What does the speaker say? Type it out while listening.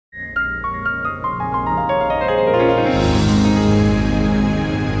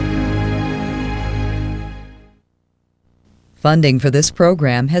Funding for this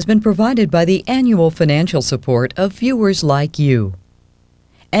program has been provided by the annual financial support of viewers like you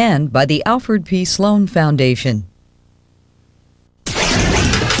and by the Alfred P. Sloan Foundation.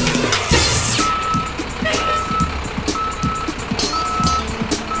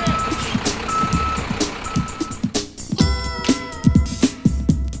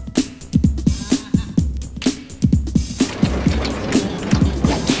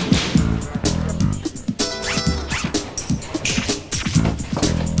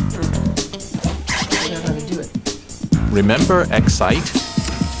 Remember Excite?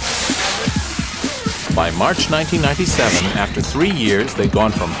 By March 1997, after 3 years, they'd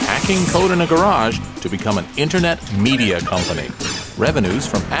gone from hacking code in a garage to become an internet media company. Revenues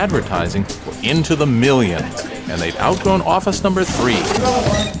from advertising were into the millions, and they'd outgrown office number 3.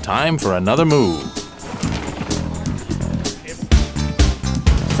 Time for another move.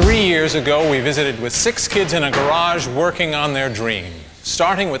 3 years ago, we visited with 6 kids in a garage working on their dream.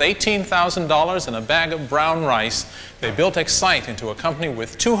 Starting with $18,000 and a bag of brown rice, they built Excite into a company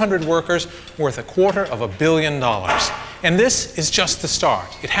with 200 workers worth $250 million. And this is just the start.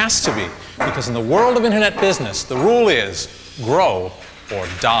 It has to be, because in the world of internet business, the rule is grow or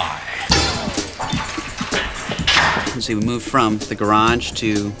die. See, we moved from the garage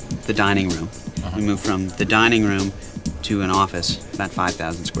to the dining room. We moved from the dining room to an office, about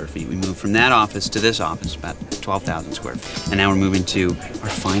 5,000 square feet. We moved from that office to this office, about 12,000 square feet. And now we're moving to our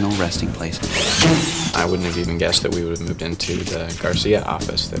final resting place. I wouldn't have even guessed that we would have moved into the Garcia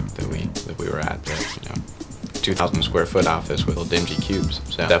office that we were at, the 2,000 square foot office with little dingy cubes.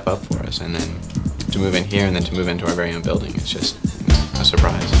 So step up for us, and then to move in here and then to move into our very own building, it's just a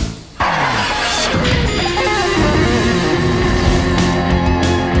surprise.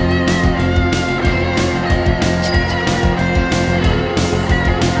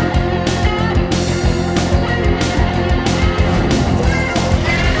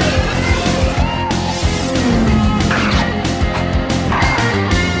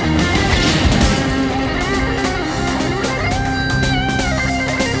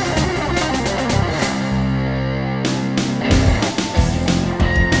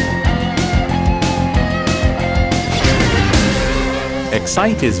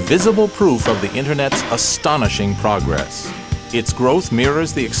 Excite is visible proof of the Internet's astonishing progress. Its growth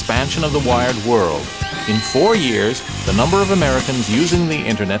mirrors the expansion of the wired world. In 4 years, the number of Americans using the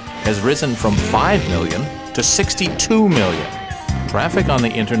Internet has risen from 5 million to 62 million. Traffic on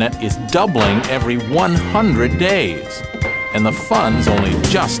the Internet is doubling every 100 days. And the fun's only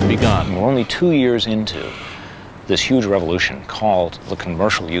just begun. We're only 2 years into this huge revolution called the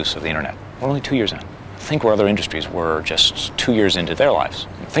commercial use of the Internet. We're only 2 years in. Think where other industries were just 2 years into their lives.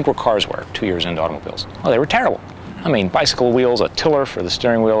 Think where cars were 2 years into automobiles. Well, they were terrible. I mean, bicycle wheels, a tiller for the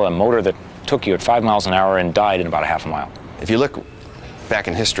steering wheel, a motor that took you at 5 miles an hour and died in about a half a mile. If you look back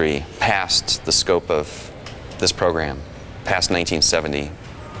in history, past the scope of this program, past 1970,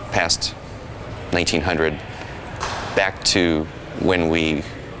 past 1900, back to when we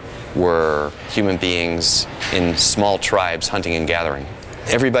were human beings in small tribes hunting and gathering.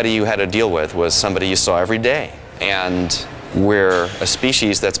 Everybody you had to deal with was somebody you saw every day. And we're a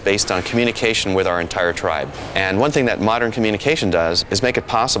species that's based on communication with our entire tribe. And one thing that modern communication does is make it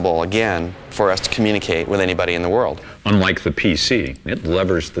possible, again, for us to communicate with anybody in the world. Unlike the PC, it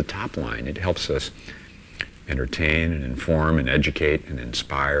levers the top line. It helps us entertain and inform and educate and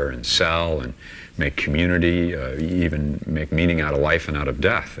inspire and sell and make community, even make meaning out of life and out of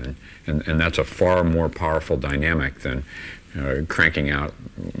death. And that's a far more powerful dynamic than cranking out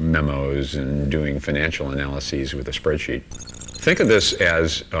memos and doing financial analyses with a spreadsheet. Think of this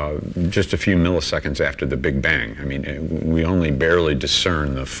as just a few milliseconds after the Big Bang. I mean, we only barely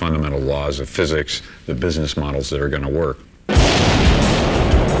discern the fundamental laws of physics, the business models that are going to work.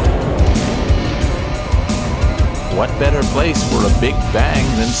 What better place for a Big Bang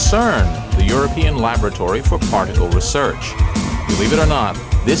than CERN, the European Laboratory for Particle Research? Believe it or not,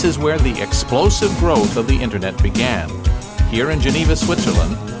 this is where the explosive growth of the Internet began. Here in Geneva,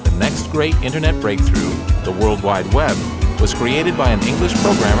 Switzerland, the next great Internet breakthrough, the World Wide Web, was created by an English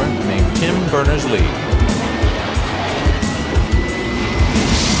programmer named Tim Berners-Lee.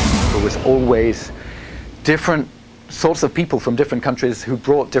 There was always different sorts of people from different countries who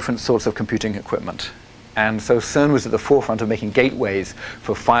brought different sorts of computing equipment. And so CERN was at the forefront of making gateways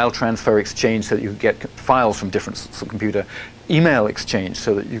for file transfer exchange so that you could get files from different sorts of computer, email exchange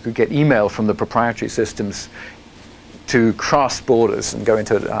so that you could get email from the proprietary systems to cross borders and go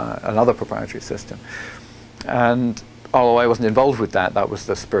into another proprietary system. And although I wasn't involved with that, that was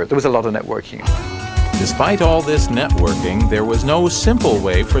the spirit. There was a lot of networking. Despite all this networking, there was no simple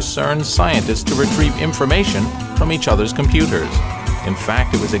way for CERN's scientists to retrieve information from each other's computers. In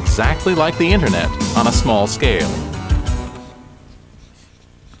fact, it was exactly like the Internet on a small scale.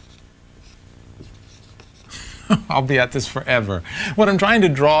 I'll be at this forever. What I'm trying to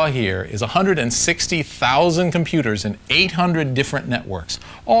draw here is 160,000 computers in 800 different networks,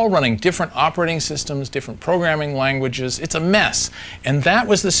 all running different operating systems, different programming languages. It's a mess. And that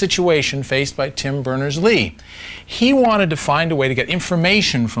was the situation faced by Tim Berners-Lee. He wanted to find a way to get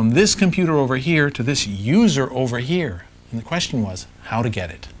information from this computer over here to this user over here. And the question was, how to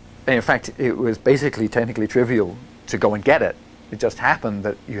get it. In fact, it was basically technically trivial to go and get it. It just happened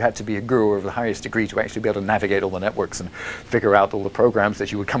that you had to be a guru of the highest degree to actually be able to navigate all the networks and figure out all the programs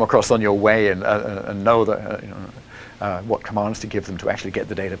that you would come across on your way and know that, what commands to give them to actually get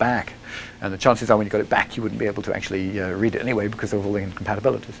the data back. And the chances are when you got it back, you wouldn't be able to actually read it anyway because of all the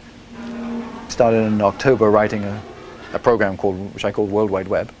incompatibilities. Started in October writing a program which I called World Wide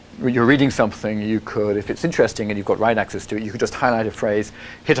Web. You're reading something, you could, if it's interesting and you've got write access to it, you could just highlight a phrase,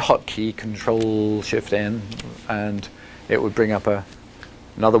 hit a hotkey, Control-Shift-N, and it would bring up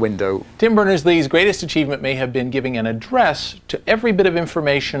another window. Tim Berners-Lee's greatest achievement may have been giving an address to every bit of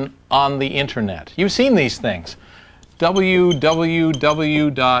information on the Internet. You've seen these things.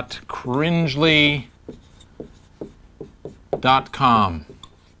 www.cringely.com.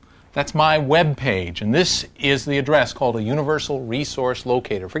 That's my web page, and this is the address called a Universal Resource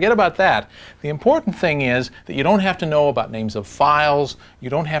Locator. Forget about that. The important thing is that you don't have to know about names of files, you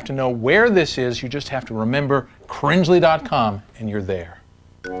don't have to know where this is, you just have to remember cringely.com and you're there.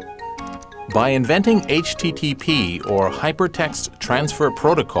 By inventing HTTP, or Hypertext Transfer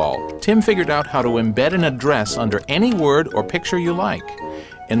Protocol, Tim figured out how to embed an address under any word or picture you like.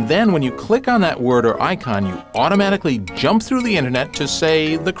 And then when you click on that word or icon, you automatically jump through the Internet to,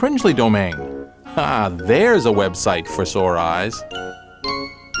 say, the Cringely domain. Ah, there's a website for sore eyes.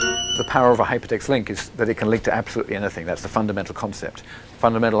 The power of a hypertext link is that it can link to absolutely anything. That's the fundamental concept. The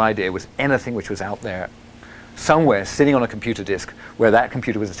fundamental idea was anything which was out there, somewhere sitting on a computer disk, where that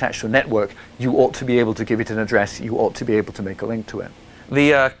computer was attached to a network, you ought to be able to give it an address, you ought to be able to make a link to it.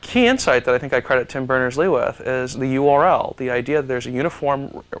 The key insight that I think I credit Tim Berners-Lee with is the URL, the idea that there's a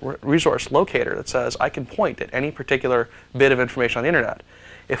uniform resource locator that says I can point at any particular bit of information on the Internet.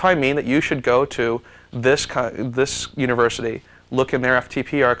 If I mean that you should go to this university, look in their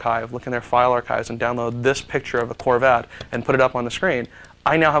FTP archive, look in their file archives, and download this picture of a Corvette and put it up on the screen,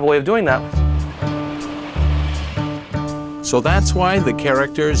 I now have a way of doing that. So that's why the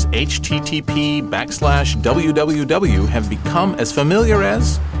characters HTTP/www have become as familiar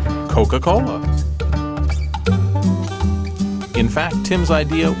as Coca-Cola. In fact, Tim's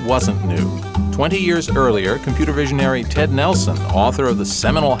idea wasn't new. 20 years earlier, computer visionary Ted Nelson, author of the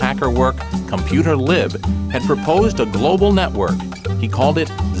seminal hacker work Computer Lib, had proposed a global network. He called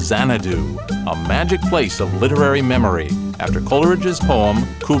it Xanadu, a magic place of literary memory, after Coleridge's poem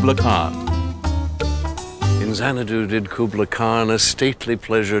Kubla Khan. In Xanadu did Kubla Khan a stately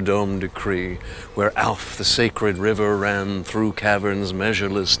pleasure dome decree, where Alph the sacred river ran through caverns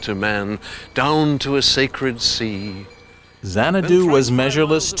measureless to man, down to a sacred sea. Xanadu was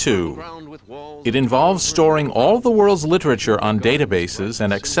measureless too. It involves storing all the world's literature on databases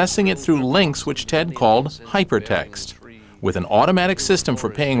and accessing it through links which Ted called hypertext, with an automatic system for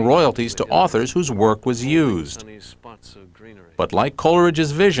paying royalties to authors whose work was used. But like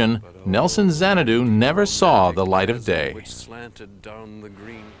Coleridge's vision, Nelson's Xanadu never saw the light of day.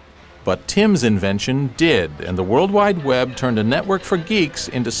 But Tim's invention did, and the World Wide Web turned a network for geeks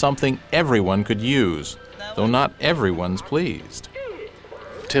into something everyone could use, though not everyone's pleased.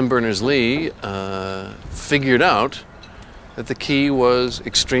 Tim Berners-Lee figured out that the key was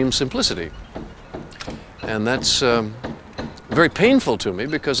extreme simplicity. And that's very painful to me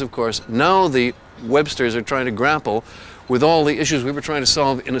because, of course, now the Websters are trying to grapple with all the issues we were trying to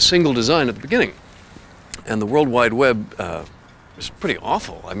solve in a single design at the beginning. And the World Wide Web is pretty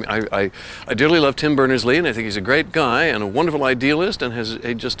awful. I mean, I dearly love Tim Berners-Lee, and I think he's a great guy and a wonderful idealist, and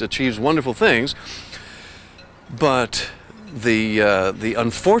he just achieves wonderful things. But the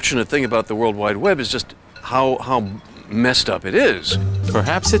unfortunate thing about the World Wide Web is just how messed up it is.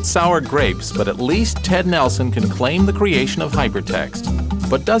 Perhaps it's sour grapes, but at least Ted Nelson can claim the creation of hypertext.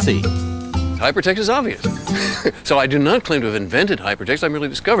 But does he? Hypertext is obvious. So I do not claim to have invented hypertext, I merely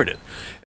discovered it.